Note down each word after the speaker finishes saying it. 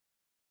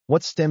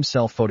what stem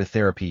cell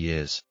phototherapy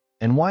is,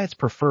 and why it's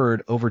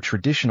preferred over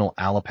traditional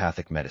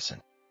allopathic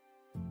medicine.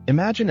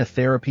 Imagine a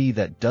therapy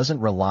that doesn't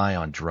rely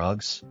on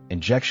drugs,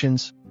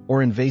 injections,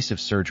 or invasive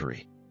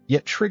surgery,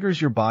 yet triggers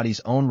your body's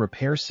own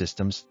repair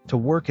systems to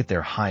work at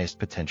their highest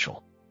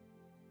potential.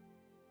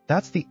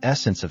 That's the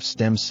essence of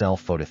stem cell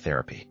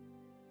phototherapy.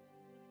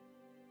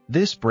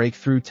 This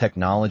breakthrough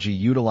technology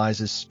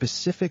utilizes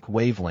specific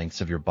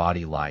wavelengths of your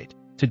body light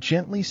to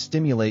gently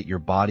stimulate your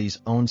body's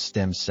own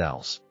stem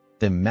cells,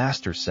 the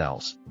master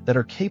cells that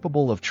are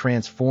capable of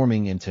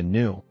transforming into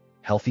new,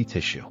 healthy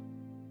tissue.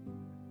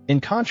 In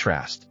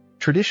contrast,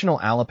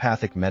 traditional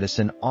allopathic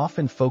medicine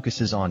often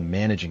focuses on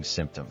managing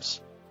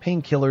symptoms,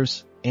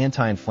 painkillers,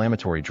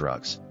 anti-inflammatory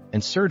drugs,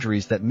 and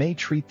surgeries that may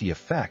treat the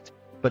effect,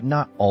 but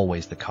not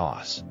always the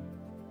cause.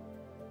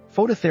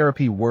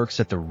 Phototherapy works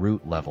at the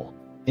root level,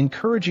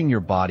 encouraging your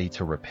body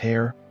to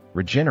repair,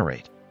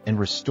 regenerate, and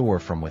restore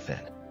from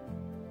within.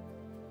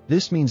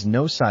 This means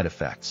no side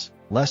effects,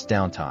 less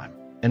downtime,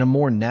 and a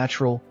more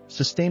natural,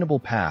 sustainable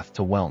path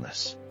to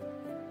wellness.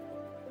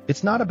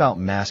 It's not about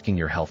masking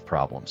your health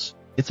problems.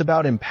 It's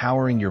about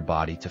empowering your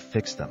body to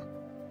fix them.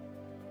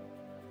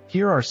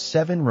 Here are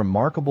 7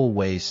 remarkable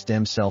ways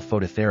stem cell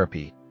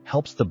phototherapy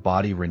helps the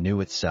body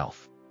renew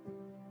itself.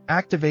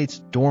 Activates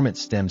dormant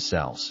stem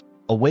cells,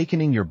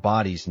 awakening your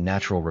body's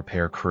natural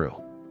repair crew.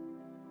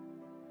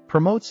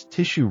 Promotes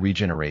tissue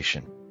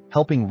regeneration,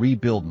 helping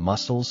rebuild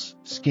muscles,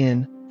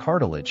 skin,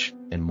 cartilage,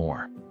 and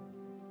more.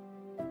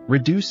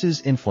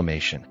 Reduces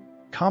inflammation,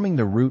 calming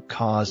the root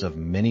cause of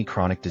many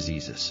chronic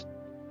diseases.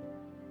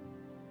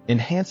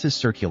 Enhances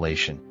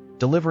circulation,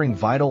 delivering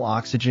vital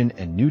oxygen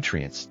and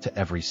nutrients to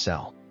every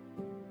cell.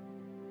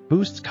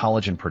 Boosts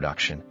collagen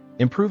production,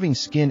 improving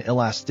skin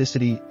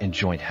elasticity and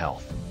joint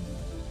health.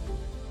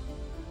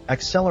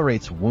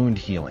 Accelerates wound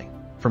healing,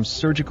 from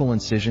surgical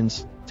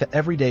incisions to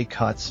everyday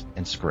cuts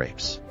and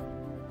scrapes.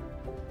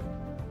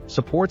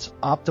 Supports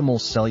optimal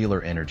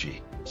cellular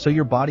energy, so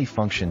your body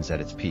functions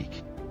at its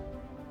peak.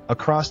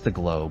 Across the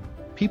globe,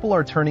 people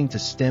are turning to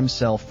stem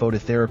cell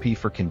phototherapy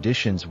for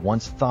conditions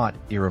once thought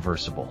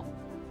irreversible.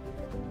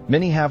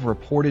 Many have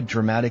reported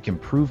dramatic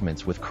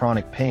improvements with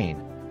chronic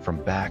pain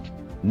from back,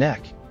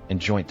 neck, and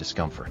joint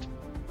discomfort.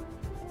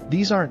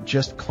 These aren't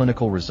just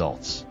clinical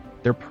results,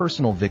 they're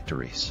personal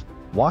victories.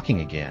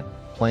 Walking again,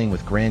 playing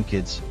with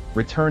grandkids,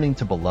 returning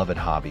to beloved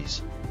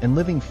hobbies, and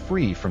living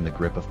free from the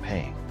grip of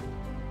pain.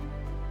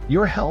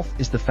 Your health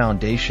is the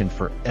foundation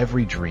for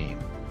every dream,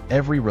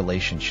 every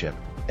relationship,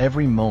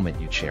 every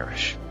moment you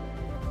cherish.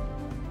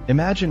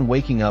 Imagine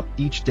waking up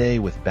each day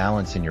with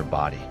balance in your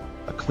body,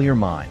 a clear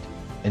mind,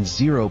 and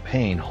zero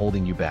pain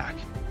holding you back.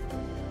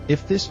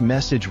 If this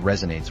message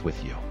resonates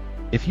with you,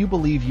 if you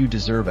believe you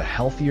deserve a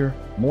healthier,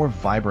 more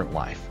vibrant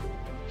life,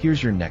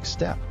 here's your next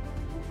step.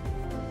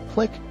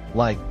 Click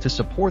like to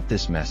support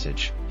this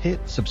message, hit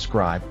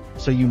subscribe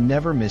so you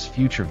never miss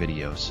future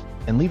videos,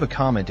 and leave a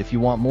comment if you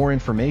want more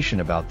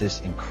information about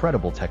this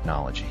incredible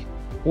technology.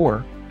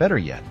 Or, better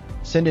yet,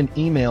 send an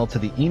email to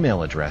the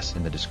email address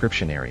in the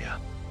description area.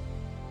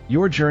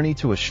 Your journey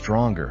to a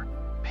stronger,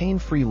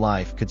 pain-free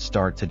life could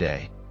start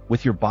today,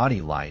 with your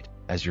body light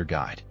as your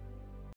guide.